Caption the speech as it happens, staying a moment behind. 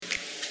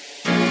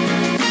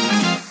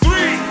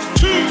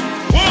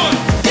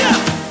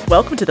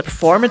Welcome to the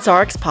Performance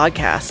RX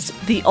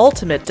Podcast, the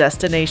ultimate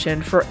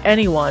destination for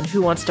anyone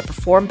who wants to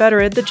perform better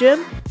in the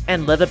gym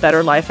and live a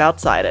better life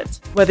outside it.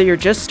 Whether you're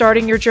just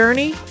starting your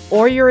journey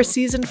or you're a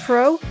seasoned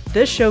pro,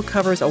 this show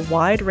covers a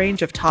wide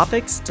range of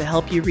topics to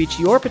help you reach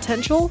your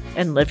potential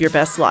and live your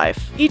best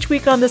life. Each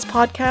week on this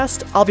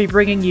podcast, I'll be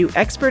bringing you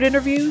expert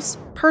interviews,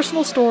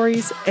 personal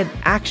stories, and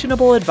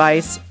actionable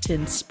advice to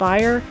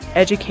inspire,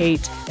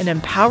 educate, and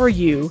empower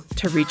you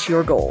to reach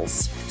your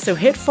goals. So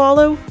hit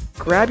follow,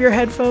 grab your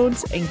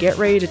headphones, and get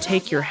ready to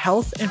take your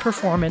health and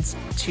performance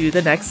to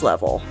the next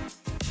level.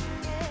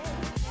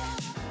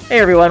 Hey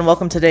everyone,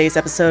 welcome to today's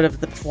episode of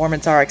the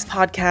Performance RX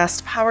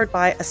Podcast, powered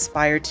by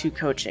Aspire 2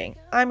 Coaching.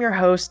 I'm your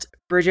host,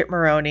 Bridget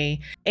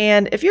Maroney,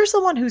 and if you're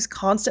someone who's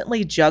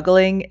constantly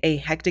juggling a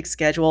hectic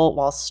schedule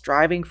while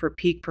striving for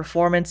peak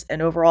performance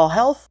and overall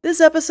health,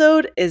 this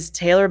episode is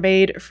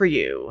tailor-made for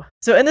you.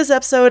 So in this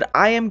episode,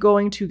 I am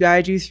going to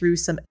guide you through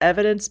some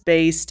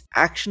evidence-based,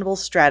 actionable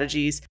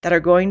strategies that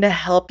are going to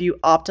help you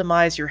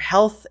optimize your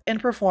health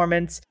and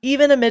performance,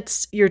 even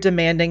amidst your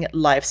demanding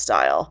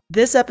lifestyle.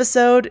 This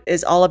episode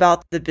is all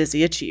about the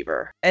busy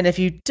achiever. And if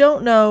you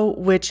don't know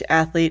which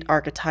athlete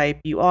archetype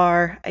you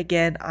are,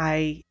 again,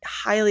 I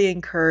highly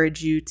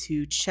encourage you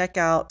to check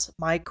out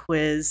my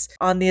quiz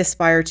on the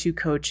Aspire 2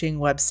 Coaching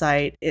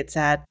website. It's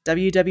at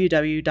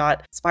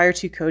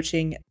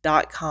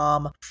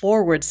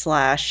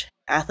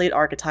www.aspire2coaching.com/athlete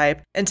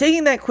archetype. And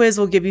taking that quiz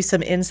will give you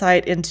some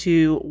insight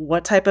into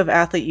what type of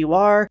athlete you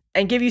are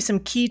and give you some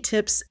key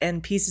tips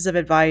and pieces of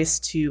advice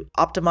to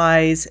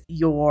optimize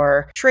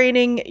your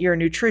training, your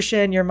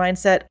nutrition, your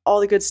mindset, all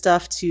the good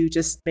stuff to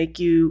just make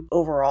you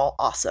overall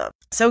awesome.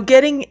 So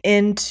getting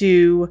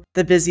into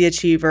the busy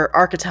achiever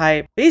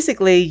archetype,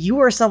 basically you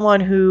are someone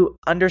who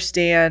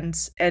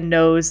understands and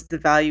knows the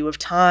value of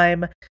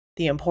time,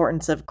 the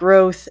importance of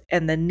growth,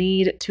 and the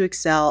need to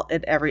excel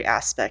in every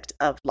aspect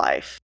of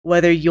life.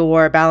 Whether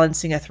you're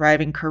balancing a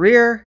thriving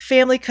career,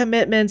 family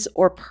commitments,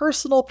 or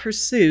personal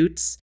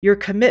pursuits, your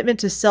commitment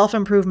to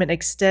self-improvement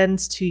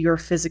extends to your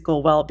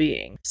physical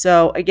well-being.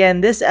 So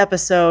again, this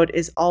episode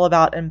is all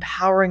about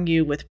empowering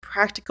you with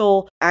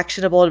practical,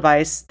 actionable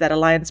advice that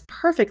aligns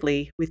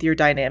perfectly with your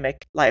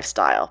dynamic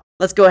lifestyle.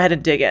 Let's go ahead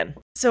and dig in.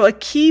 So a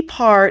key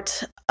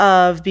part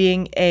of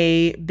being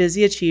a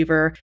busy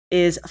achiever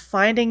is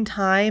finding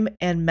time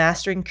and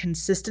mastering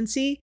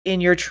consistency in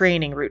your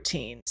training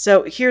routine.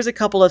 So here's a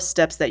couple of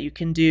steps that you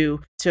can do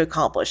to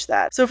accomplish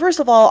that. So first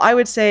of all, I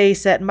would say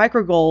set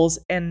micro goals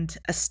and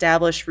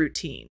establish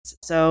routines.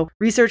 So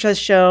research has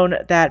shown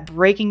that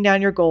breaking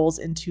down your goals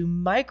into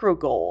micro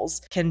goals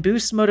can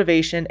boost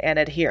motivation and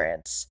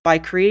adherence. By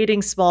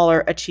creating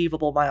smaller,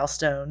 achievable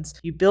milestones,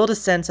 you build a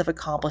sense of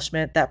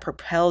accomplishment that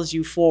propels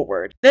you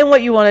forward. Then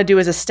what you want to do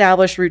is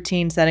establish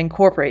routines that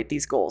incorporate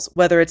these goals,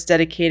 whether it's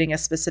dedicating a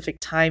specific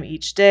time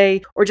each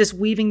day or just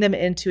weaving them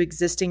into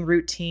existing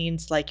routines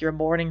like your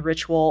morning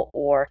ritual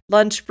or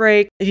lunch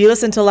break. If you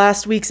listened to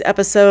last week's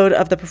episode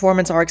of the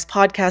Performance RX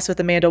Podcast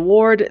with Amanda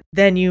Ward,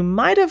 then you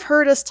might have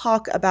heard us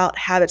talk about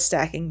habit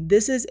stacking.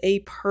 This is a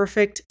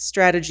perfect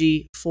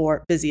strategy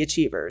for busy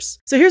achievers.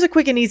 So here's a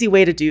quick and easy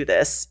way to do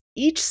this.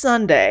 Each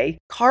Sunday,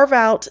 carve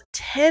out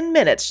 10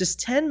 minutes, just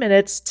 10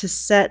 minutes to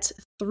set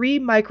 3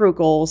 micro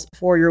goals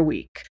for your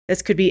week.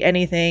 This could be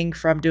anything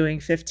from doing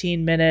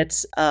 15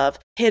 minutes of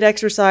HIIT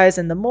exercise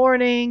in the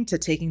morning to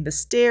taking the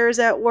stairs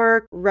at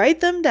work. Write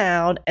them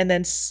down and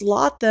then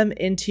slot them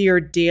into your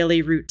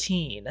daily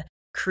routine,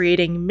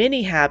 creating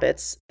mini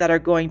habits that are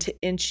going to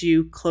inch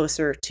you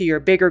closer to your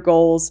bigger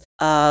goals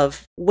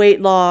of weight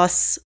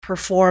loss,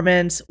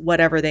 performance,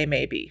 whatever they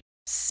may be.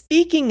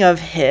 Speaking of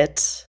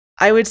HIIT,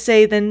 I would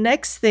say the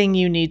next thing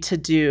you need to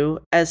do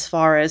as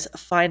far as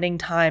finding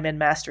time and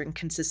mastering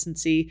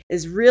consistency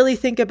is really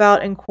think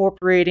about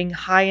incorporating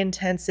high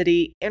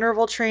intensity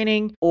interval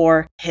training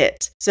or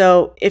HIIT.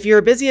 So if you're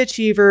a busy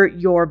achiever,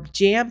 your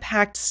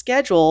jam-packed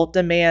schedule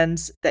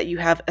demands that you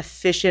have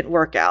efficient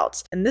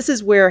workouts. And this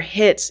is where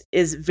HIIT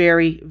is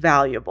very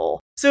valuable.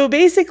 So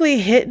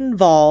basically, HIIT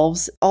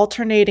involves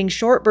alternating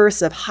short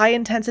bursts of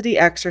high-intensity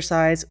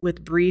exercise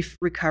with brief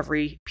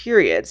recovery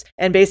periods.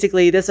 And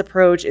basically, this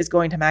approach is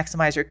going to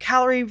maximize your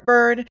calorie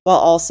burn while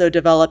also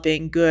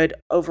developing good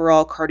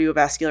overall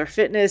cardiovascular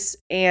fitness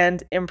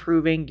and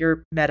improving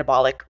your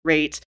metabolic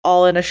rate,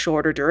 all in a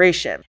shorter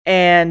duration.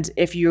 And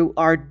if you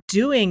are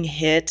doing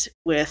HIIT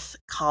with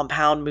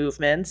compound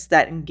movements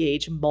that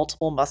engage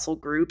multiple muscle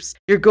groups,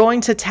 you're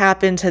going to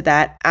tap into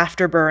that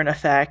afterburn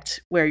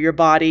effect where your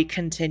body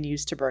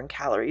continues to burn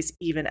calories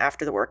even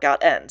after the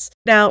workout ends.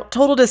 Now,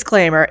 total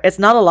disclaimer, it's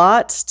not a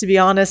lot. To be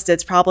honest,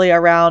 it's probably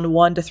around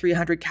 100 to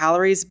 300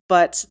 calories,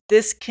 but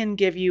this can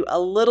give you a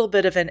little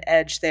bit of an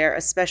edge there,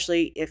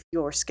 especially if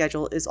your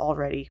schedule is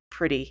already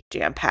pretty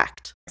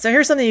jam-packed. So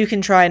here's something you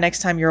can try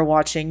next time you're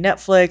watching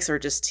Netflix or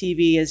just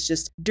TV is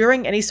just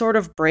during any sort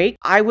of break,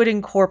 I would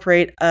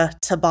incorporate a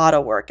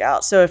Tabata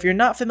workout. So if you're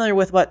not familiar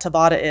with what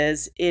Tabata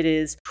is, it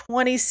is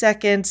 20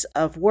 seconds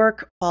of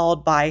work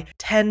followed by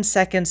 10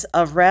 seconds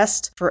of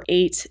rest for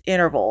 8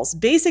 intervals.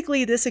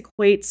 Basically, this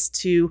equates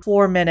to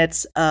 4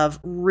 minutes of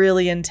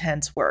really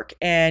intense work,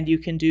 and you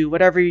can do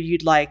whatever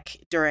you'd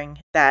like during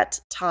that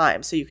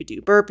time. So you could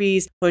do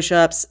burpees,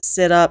 push-ups,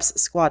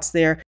 sit-ups, squats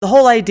there. The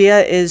whole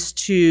idea is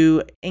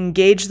to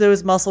engage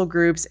those muscle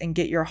groups and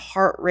get your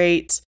heart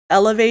rate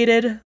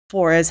elevated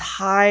for as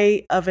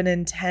high of an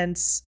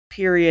intense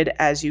period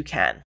as you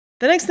can.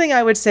 The next thing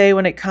I would say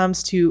when it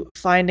comes to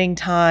finding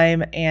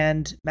time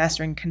and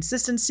mastering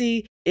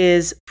consistency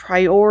is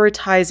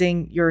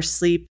prioritizing your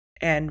sleep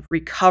and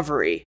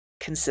recovery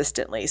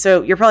consistently.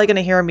 So you're probably going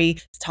to hear me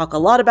talk a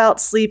lot about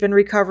sleep and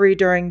recovery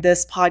during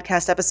this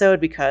podcast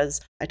episode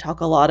because I talk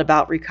a lot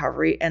about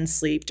recovery and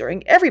sleep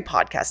during every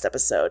podcast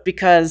episode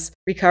because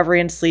recovery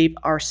and sleep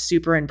are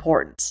super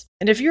important.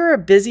 And if you're a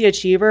busy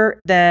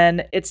achiever,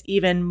 then it's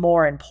even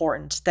more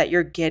important that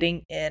you're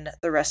getting in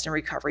the rest and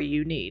recovery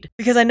you need.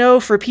 Because I know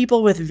for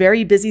people with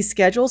very busy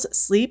schedules,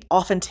 sleep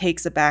often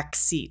takes a back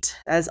seat.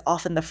 That is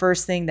often the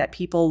first thing that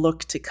people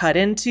look to cut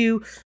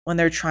into when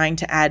they're trying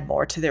to add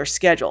more to their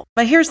schedule.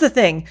 But here's the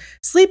thing,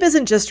 sleep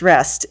isn't just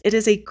rest. It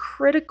is a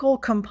critical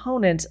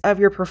component of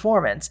your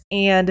performance.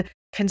 And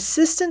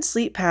consistent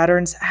sleep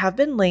patterns have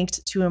been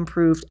linked to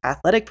improved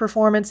athletic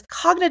performance,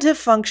 cognitive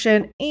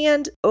function,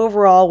 and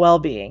overall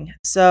well-being.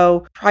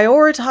 So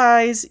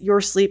prioritize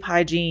your sleep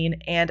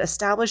hygiene and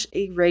establish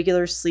a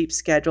regular sleep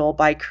schedule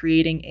by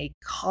creating a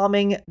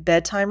calming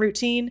bedtime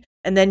routine.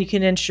 And then you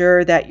can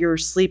ensure that your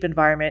sleep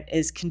environment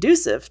is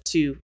conducive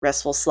to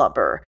restful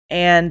slumber.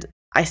 And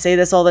I say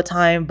this all the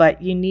time,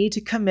 but you need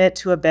to commit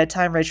to a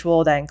bedtime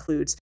ritual that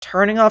includes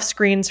turning off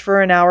screens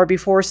for an hour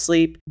before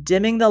sleep,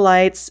 dimming the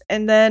lights,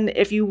 and then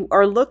if you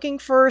are looking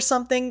for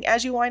something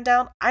as you wind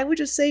down, I would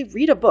just say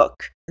read a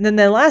book. And then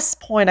the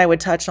last point I would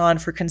touch on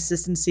for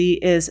consistency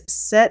is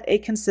set a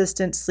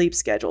consistent sleep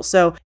schedule.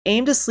 So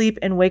aim to sleep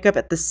and wake up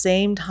at the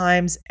same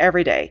times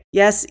every day.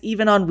 Yes,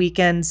 even on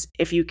weekends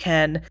if you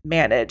can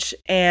manage.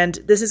 And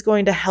this is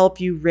going to help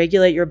you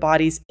regulate your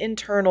body's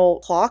internal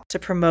clock to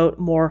promote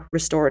more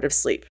restorative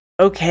sleep.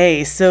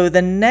 Okay, so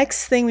the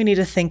next thing we need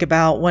to think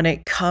about when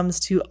it comes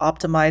to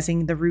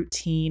optimizing the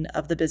routine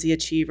of the busy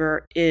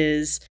achiever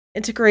is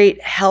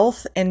integrate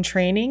health and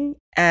training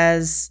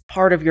as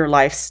part of your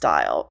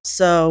lifestyle.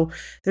 So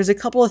there's a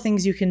couple of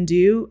things you can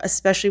do,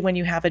 especially when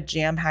you have a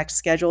jam-packed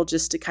schedule,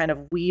 just to kind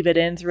of weave it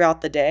in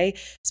throughout the day,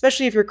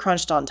 especially if you're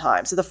crunched on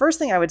time. So the first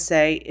thing I would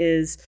say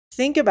is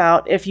think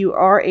about if you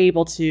are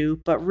able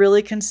to, but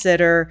really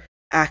consider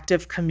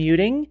active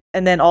commuting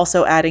and then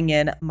also adding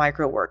in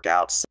micro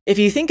workouts. If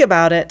you think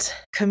about it,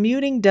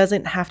 commuting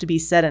doesn't have to be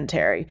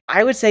sedentary.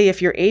 I would say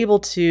if you're able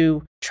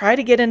to try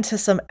to get into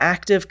some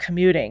active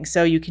commuting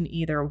so you can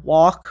either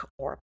walk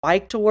or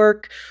bike to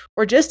work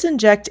or just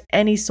inject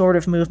any sort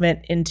of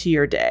movement into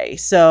your day.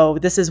 So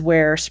this is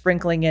where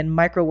sprinkling in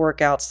micro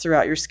workouts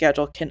throughout your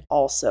schedule can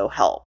also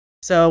help.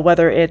 So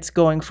whether it's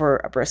going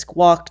for a brisk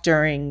walk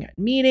during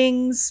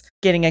meetings,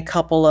 getting a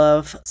couple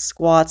of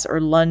squats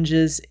or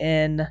lunges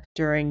in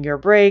during your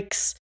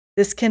breaks,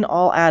 this can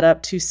all add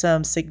up to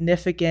some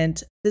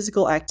significant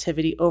physical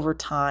activity over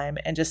time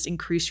and just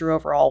increase your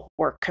overall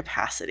work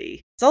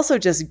capacity. It's also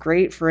just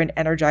great for an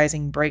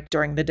energizing break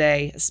during the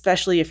day,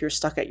 especially if you're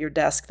stuck at your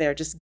desk there.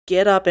 Just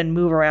get up and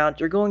move around.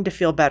 You're going to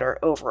feel better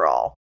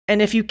overall.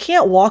 And if you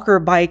can't walk or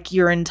bike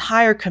your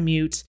entire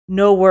commute,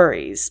 no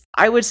worries.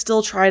 I would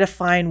still try to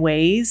find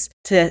ways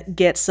to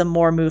get some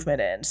more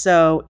movement in.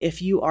 So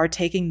if you are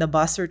taking the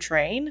bus or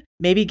train,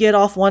 maybe get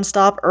off one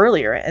stop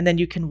earlier and then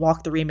you can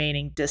walk the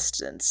remaining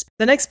distance.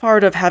 The next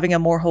part of having a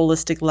more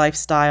holistic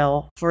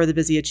lifestyle for the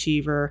busy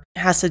achiever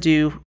has to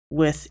do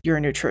with your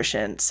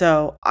nutrition.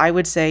 So I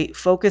would say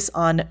focus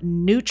on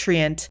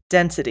nutrient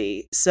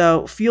density.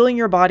 So fueling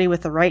your body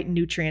with the right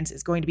nutrients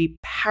is going to be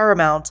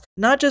paramount,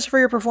 not just for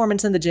your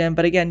performance in the gym,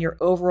 but again, your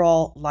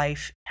overall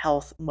life,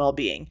 health, and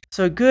well-being.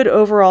 So a good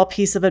overall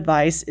piece of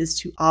advice is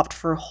to opt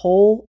for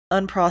whole,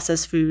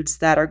 unprocessed foods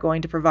that are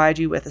going to provide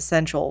you with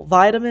essential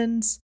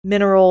vitamins,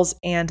 minerals,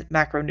 and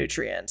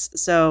macronutrients.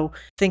 So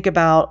think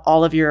about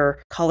all of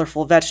your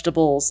colorful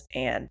vegetables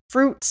and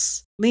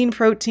fruits, lean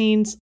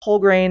proteins, whole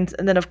grains,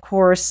 and then of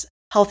course,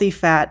 healthy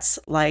fats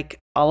like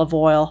olive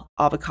oil,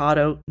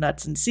 avocado,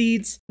 nuts, and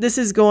seeds. This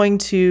is going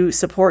to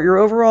support your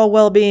overall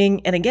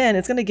well-being. And again,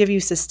 it's going to give you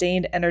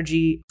sustained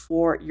energy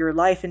for your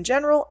life in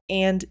general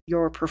and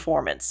your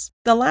performance.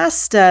 The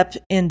last step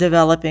in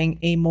developing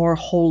a more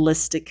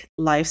holistic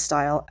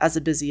lifestyle as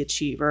a busy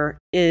achiever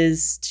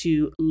is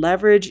to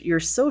leverage your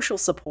social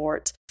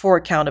support for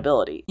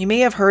accountability. You may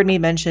have heard me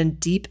mention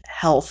deep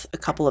health a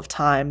couple of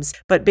times,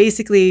 but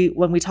basically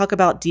when we talk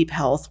about deep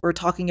health, we're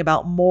talking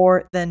about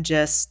more than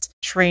just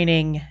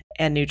training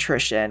and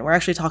nutrition. We're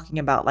actually talking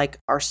about like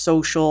our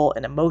social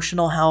and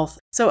emotional health.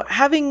 So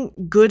having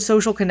good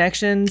social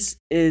connections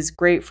is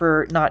great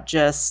for not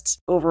just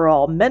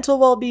overall mental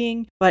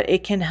well-being, but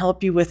it can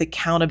help you with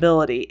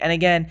accountability. And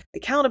again,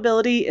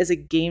 accountability is a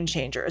game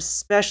changer,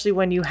 especially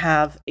when you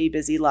have a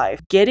busy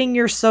life. Getting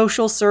your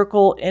social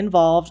circle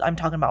involved, I'm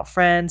talking about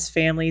friends,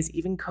 families,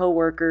 even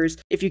coworkers.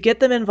 If you get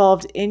them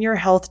involved in your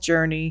health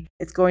journey,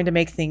 it's going to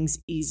make things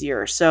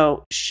easier.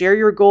 So share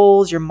your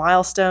goals, your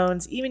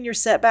milestones, even your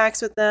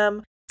setbacks with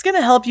them. It's going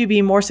to help you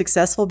be more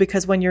successful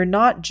because when you're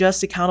not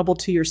just accountable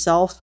to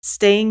yourself,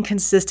 staying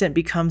consistent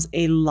becomes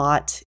a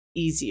lot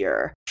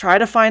easier. Try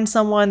to find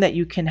someone that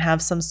you can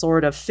have some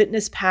sort of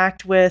fitness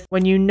pact with.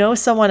 When you know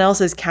someone else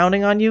is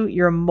counting on you,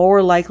 you're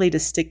more likely to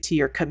stick to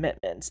your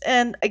commitments.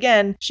 And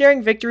again,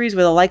 sharing victories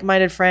with a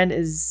like-minded friend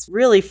is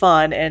really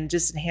fun and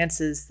just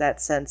enhances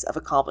that sense of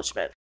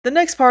accomplishment. The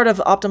next part of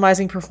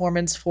optimizing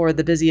performance for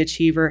the busy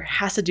achiever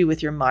has to do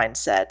with your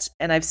mindset.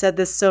 And I've said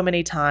this so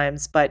many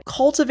times, but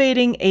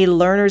cultivating a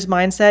learner's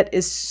mindset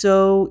is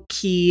so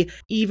key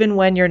even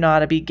when you're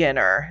not a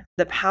beginner.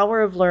 The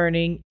power of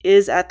learning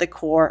is at the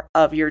core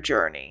of your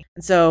journey.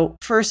 And so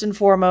first and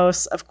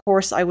foremost, of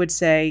course, I would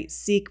say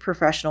seek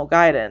professional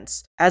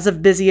guidance. As a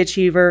busy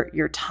achiever,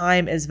 your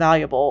time is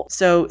valuable.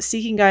 So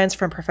seeking guidance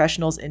from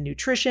professionals in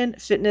nutrition,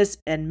 fitness,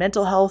 and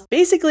mental health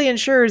basically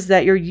ensures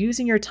that you're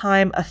using your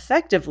time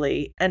effectively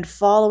and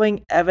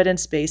following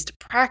evidence-based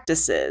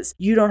practices.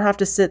 You don't have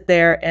to sit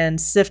there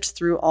and sift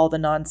through all the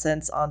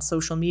nonsense on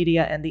social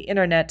media and the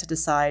internet to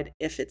decide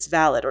if it's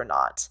valid or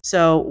not.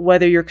 So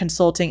whether you're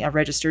consulting a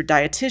registered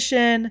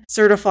dietitian,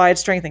 certified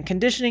strength and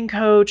conditioning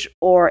coach,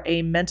 or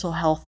a mental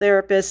health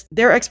therapist,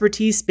 their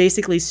expertise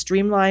basically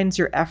streamlines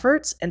your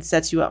efforts and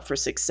sets you up for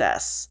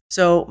success.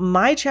 So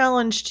my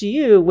challenge to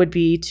you would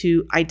be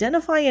to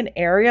identify an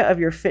area of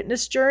your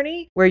fitness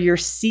journey where you're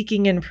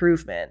seeking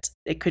improvement.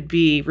 It could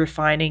be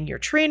refining your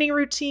training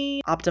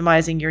routine,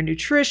 optimizing your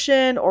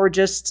nutrition, or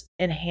just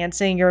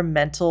enhancing your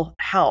mental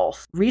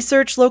health.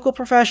 Research local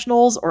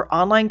professionals or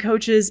online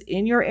coaches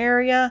in your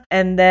area,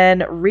 and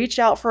then reach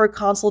out for a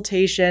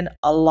consultation.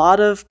 A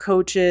lot of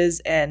coaches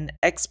and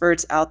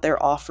experts out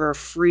there offer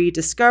free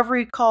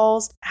discovery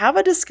calls. Have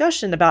a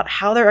discussion about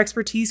how their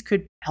expertise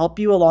could help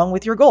you along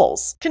with your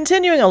goals.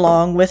 Continuing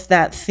along with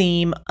that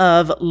theme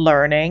of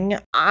learning,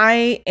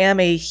 I am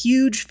a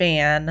huge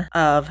fan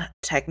of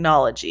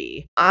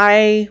technology.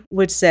 I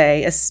would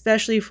say,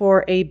 especially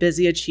for a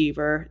busy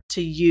achiever,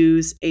 to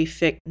use a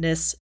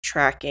fitness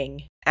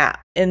tracking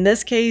app. In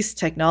this case,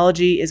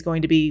 technology is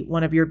going to be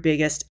one of your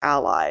biggest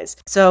allies.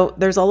 So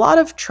there's a lot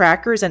of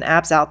trackers and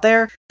apps out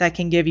there that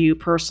can give you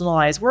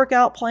personalized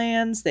workout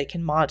plans. They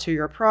can monitor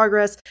your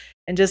progress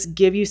and just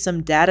give you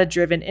some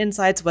data-driven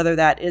insights, whether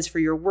that is for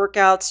your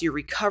workouts, your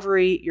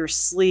recovery, your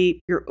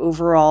sleep, your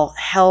overall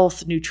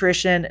health,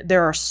 nutrition.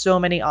 There are so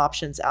many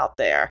options out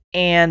there.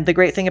 And the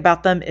great thing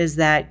about them is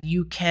that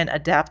you can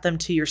adapt them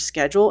to your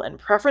schedule and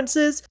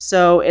preferences.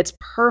 So it's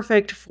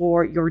perfect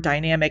for your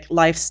dynamic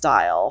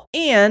lifestyle.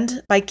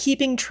 And by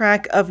keeping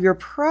track of your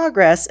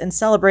progress and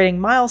celebrating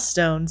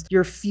milestones,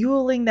 you're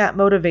fueling that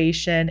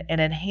motivation and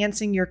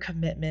enhancing your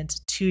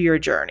commitment to your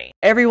journey.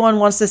 Everyone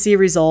wants to see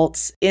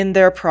results in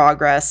their progress,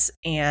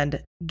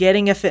 and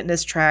getting a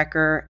fitness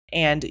tracker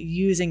and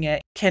using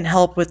it can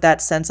help with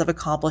that sense of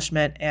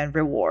accomplishment and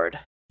reward.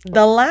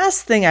 The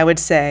last thing I would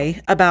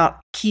say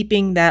about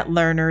keeping that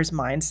learner's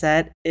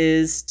mindset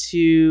is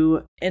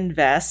to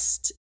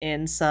invest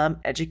in some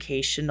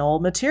educational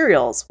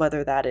materials,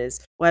 whether that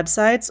is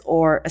websites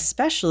or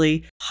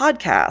especially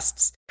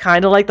podcasts,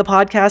 kind of like the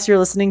podcast you're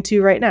listening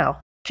to right now.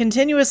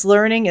 Continuous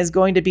learning is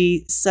going to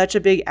be such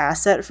a big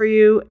asset for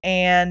you,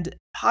 and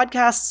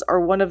podcasts are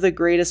one of the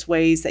greatest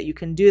ways that you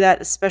can do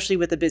that, especially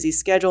with a busy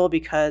schedule,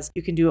 because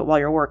you can do it while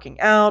you're working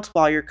out,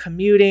 while you're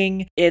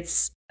commuting.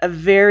 It's a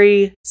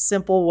very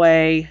simple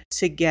way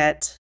to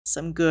get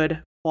some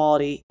good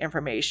quality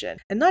information.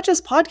 And not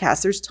just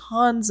podcasts, there's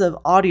tons of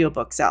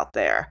audiobooks out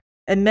there.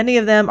 And many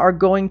of them are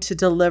going to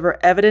deliver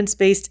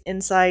evidence-based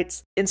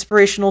insights,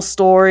 inspirational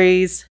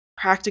stories,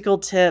 practical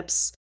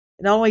tips.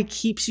 It not only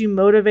keeps you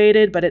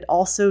motivated, but it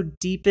also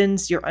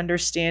deepens your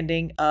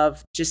understanding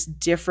of just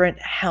different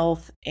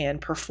health and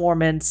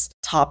performance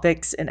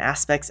topics and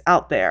aspects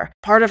out there.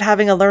 Part of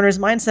having a learner's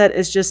mindset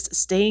is just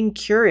staying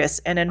curious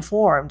and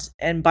informed.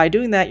 And by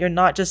doing that, you're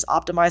not just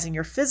optimizing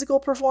your physical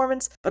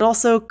performance, but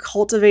also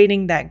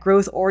cultivating that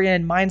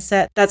growth-oriented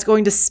mindset that's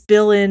going to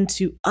spill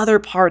into other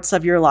parts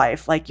of your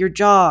life, like your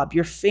job,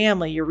 your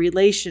family, your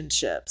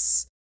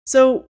relationships.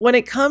 So when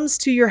it comes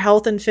to your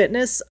health and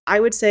fitness, I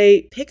would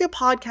say pick a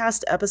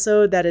podcast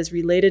episode that is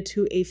related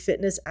to a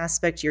fitness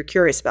aspect you're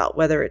curious about,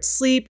 whether it's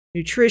sleep,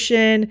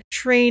 nutrition,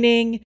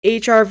 training,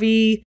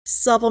 HRV,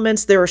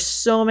 supplements. There are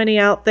so many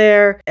out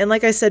there. And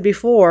like I said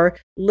before,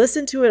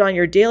 listen to it on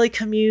your daily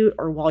commute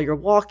or while you're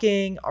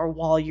walking or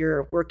while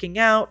you're working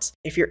out.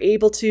 If you're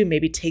able to,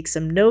 maybe take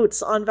some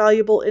notes on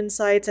valuable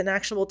insights and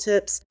actionable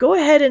tips. Go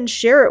ahead and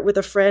share it with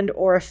a friend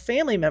or a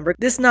family member.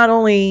 This not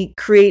only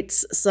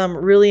creates some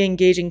really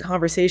engaging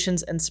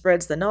conversations and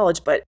spreads the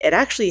knowledge, but it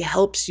actually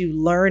helps you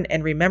learn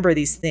and remember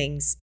these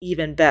things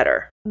even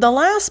better. The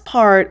last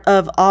part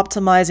of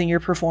optimizing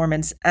your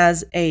performance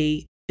as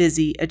a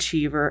busy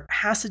achiever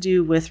has to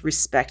do with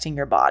respecting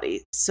your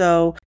body.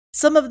 So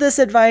some of this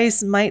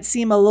advice might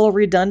seem a little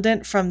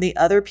redundant from the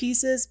other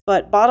pieces,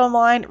 but bottom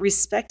line,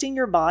 respecting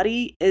your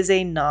body is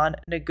a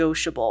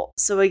non-negotiable.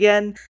 So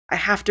again, I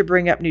have to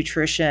bring up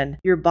nutrition.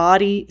 Your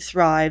body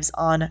thrives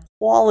on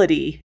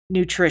quality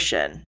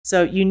nutrition.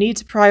 So you need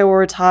to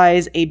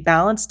prioritize a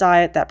balanced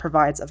diet that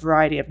provides a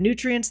variety of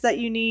nutrients that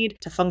you need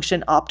to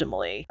function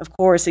optimally. Of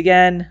course,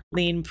 again,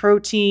 lean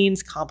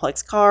proteins,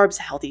 complex carbs,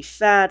 healthy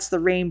fats, the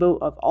rainbow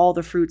of all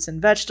the fruits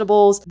and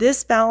vegetables.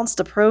 This balanced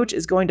approach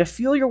is going to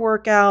fuel your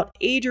workout,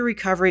 aid your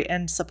recovery,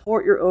 and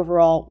support your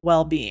overall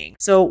well-being.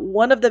 So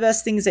one of the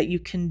best things that you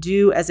can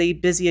do as a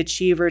busy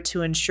achiever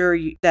to ensure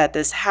that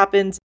this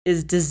happens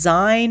is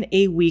design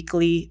a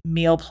weekly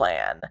meal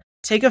plan.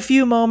 Take a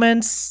few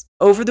moments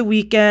over the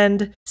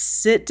weekend,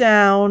 sit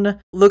down,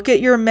 look at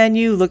your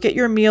menu, look at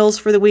your meals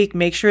for the week,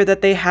 make sure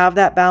that they have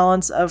that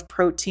balance of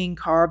protein,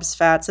 carbs,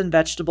 fats, and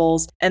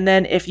vegetables. And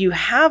then if you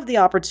have the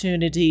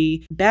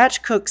opportunity,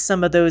 batch cook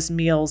some of those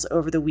meals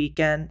over the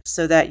weekend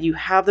so that you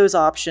have those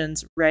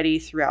options ready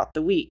throughout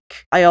the week.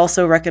 I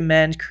also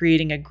recommend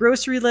creating a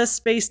grocery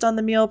list based on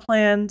the meal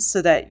plan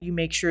so that you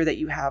make sure that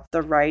you have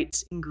the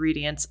right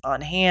ingredients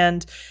on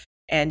hand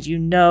and you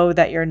know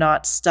that you're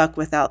not stuck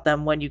without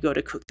them when you go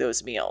to cook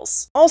those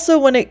meals. Also,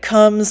 when it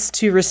comes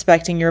to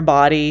respecting your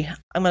body,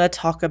 I'm going to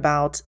talk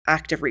about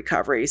active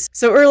recoveries.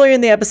 So earlier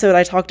in the episode,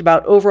 I talked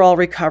about overall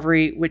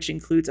recovery, which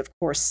includes, of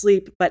course,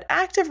 sleep, but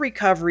active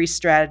recovery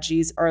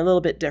strategies are a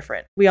little bit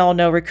different. We all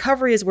know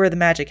recovery is where the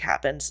magic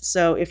happens.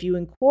 So if you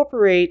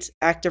incorporate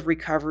active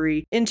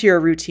recovery into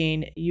your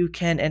routine, you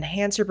can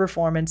enhance your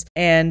performance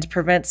and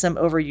prevent some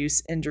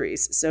overuse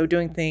injuries. So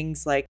doing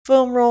things like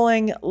foam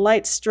rolling,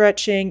 light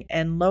stretching,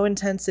 and low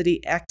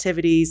intensity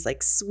activities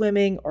like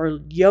swimming or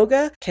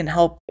yoga can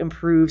help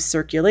improve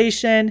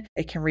circulation.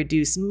 It can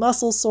reduce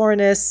muscle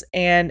soreness,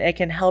 and it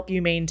can help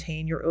you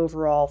maintain your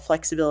overall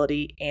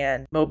flexibility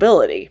and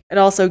mobility. It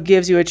also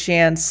gives you a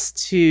chance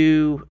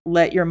to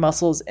let your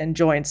muscles and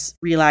joints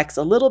relax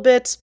a little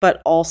bit,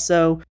 but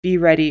also be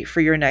ready for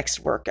your next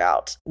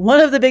workout. One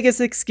of the biggest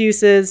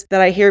excuses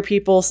that I hear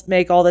people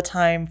make all the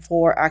time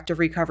for active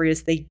recovery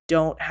is they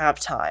don't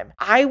have time.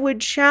 I would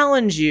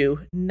challenge you,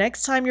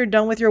 next time you're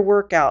done with your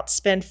workout,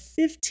 spend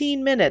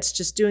 15 minutes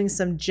just doing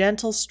some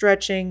gentle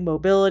stretching,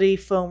 mobility,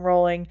 foam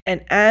rolling,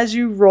 and as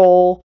you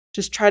roll,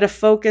 just try to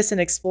focus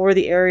and explore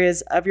the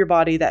areas of your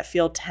body that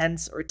feel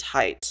tense or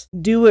tight.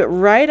 Do it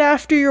right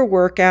after your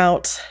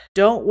workout.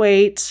 Don't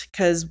wait,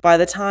 because by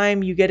the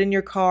time you get in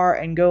your car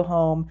and go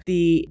home,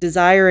 the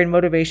desire and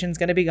motivation is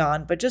going to be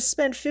gone. But just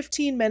spend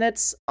 15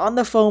 minutes on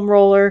the foam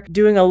roller,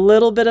 doing a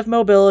little bit of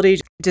mobility,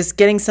 just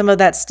getting some of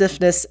that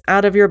stiffness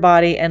out of your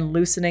body and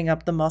loosening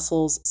up the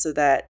muscles so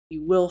that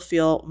you will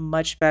feel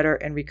much better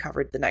and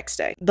recovered the next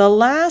day. The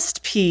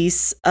last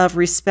piece of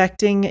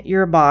respecting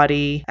your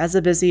body as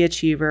a busy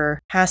achiever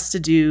has to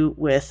do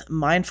with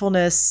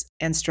mindfulness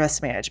and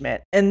stress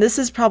management. And this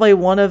is probably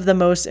one of the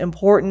most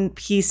important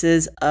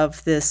pieces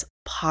of this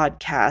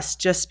podcast,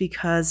 just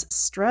because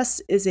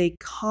stress is a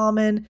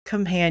common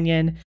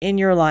companion in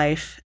your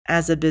life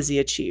as a busy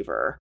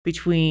achiever.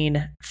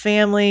 Between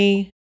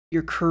family,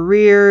 your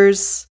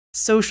careers,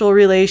 social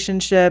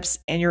relationships,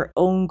 and your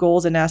own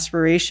goals and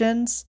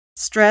aspirations,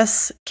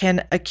 stress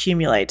can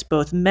accumulate,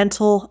 both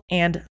mental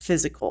and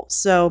physical.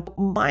 So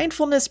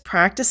mindfulness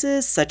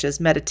practices such as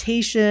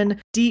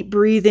meditation, deep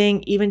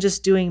breathing, even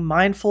just doing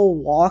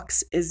mindful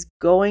walks is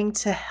going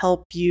to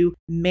help you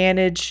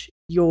manage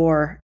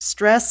your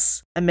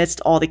stress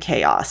amidst all the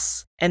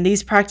chaos. And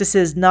these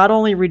practices not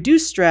only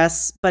reduce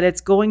stress, but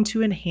it's going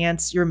to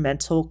enhance your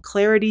mental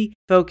clarity,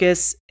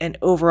 focus, and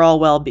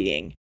overall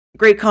well-being.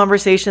 Great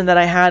conversation that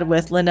I had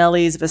with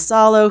Lynellis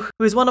Vassallo,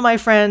 who is one of my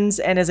friends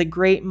and is a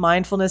great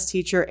mindfulness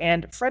teacher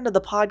and friend of the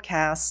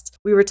podcast.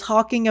 We were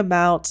talking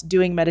about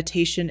doing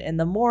meditation in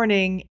the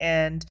morning,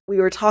 and we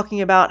were talking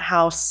about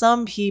how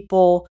some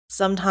people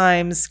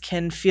sometimes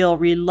can feel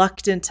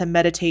reluctant to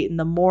meditate in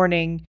the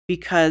morning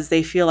because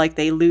they feel like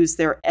they lose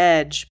their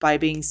edge by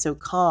being so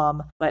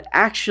calm. But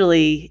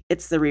actually,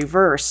 it's the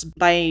reverse.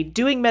 By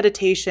doing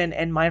meditation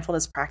and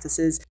mindfulness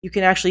practices, you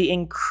can actually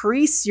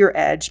increase your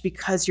edge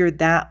because you're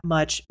that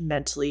much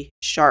mentally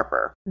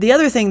sharper. The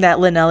other thing that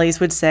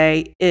Lynellis would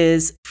say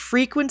is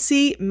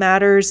frequency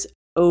matters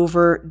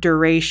over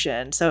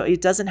duration. So it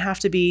doesn't have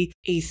to be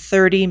a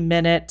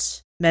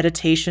 30-minute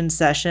meditation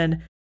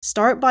session.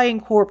 Start by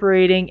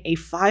incorporating a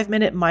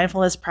 5-minute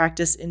mindfulness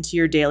practice into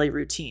your daily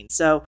routine.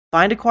 So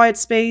find a quiet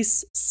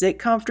space, sit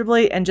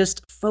comfortably, and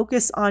just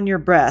focus on your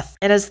breath.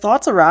 And as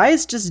thoughts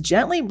arise, just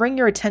gently bring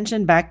your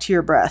attention back to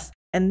your breath.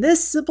 And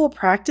this simple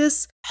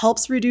practice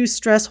helps reduce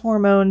stress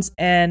hormones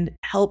and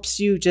helps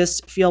you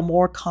just feel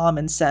more calm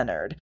and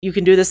centered. You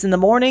can do this in the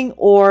morning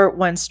or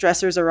when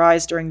stressors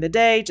arise during the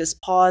day.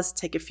 Just pause,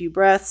 take a few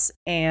breaths,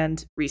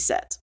 and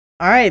reset.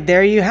 All right,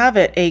 there you have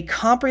it, a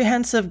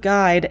comprehensive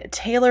guide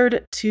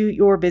tailored to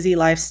your busy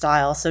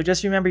lifestyle. So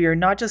just remember, you're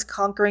not just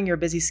conquering your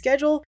busy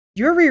schedule,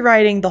 You're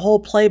rewriting the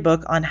whole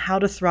playbook on how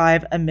to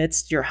thrive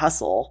amidst your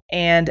hustle.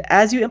 And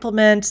as you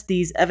implement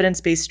these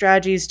evidence-based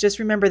strategies, just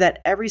remember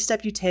that every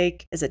step you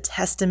take is a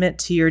testament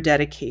to your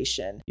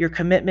dedication. Your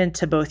commitment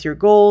to both your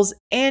goals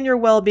and your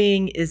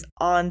well-being is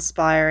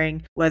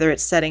awe-inspiring, whether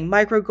it's setting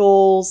micro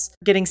goals,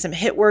 getting some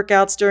HIIT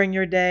workouts during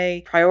your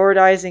day,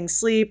 prioritizing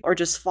sleep, or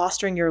just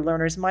fostering your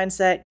learner's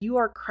mindset. You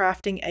are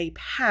crafting a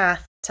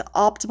path to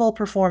optimal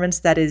performance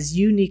that is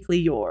uniquely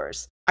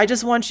yours. I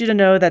just want you to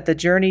know that the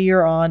journey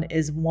you're on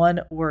is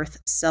one worth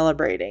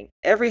celebrating.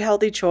 Every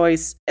healthy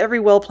choice, every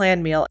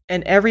well-planned meal,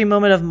 and every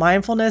moment of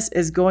mindfulness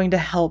is going to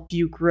help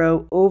you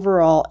grow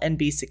overall and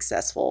be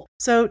successful.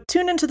 So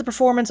tune into the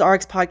Performance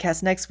RX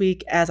podcast next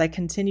week as I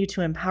continue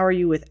to empower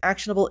you with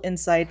actionable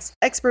insights,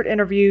 expert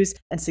interviews,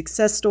 and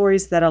success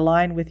stories that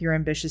align with your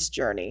ambitious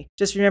journey.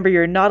 Just remember,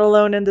 you're not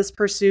alone in this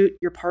pursuit.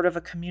 You're part of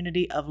a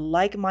community of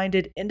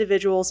like-minded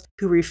individuals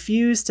who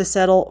refuse to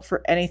settle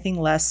for anything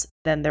less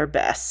than their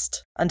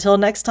best. Until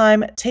next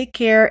time, take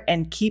care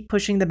and keep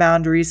pushing the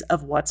boundaries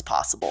of what's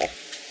possible.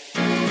 3,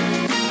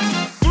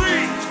 2,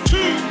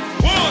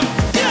 1,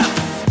 yeah!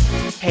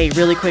 Hey,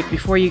 really quick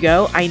before you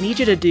go, I need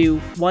you to do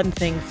one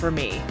thing for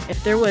me.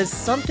 If there was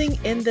something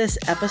in this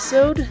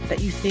episode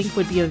that you think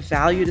would be of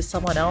value to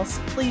someone else,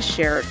 please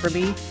share it for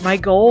me. My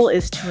goal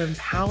is to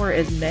empower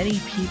as many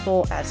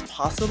people as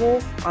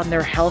possible on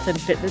their health and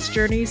fitness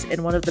journeys,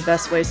 and one of the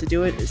best ways to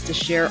do it is to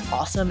share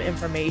awesome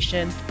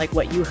information like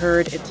what you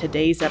heard in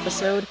today's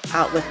episode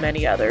out with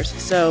many others.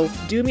 So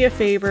do me a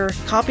favor,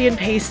 copy and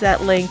paste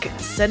that link,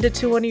 send it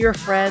to one of your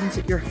friends,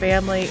 your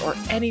family, or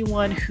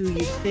anyone who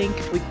you think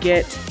would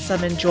get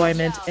some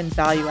enjoyment and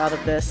value out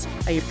of this.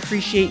 I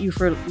appreciate you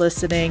for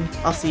listening.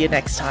 I'll see you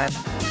next time.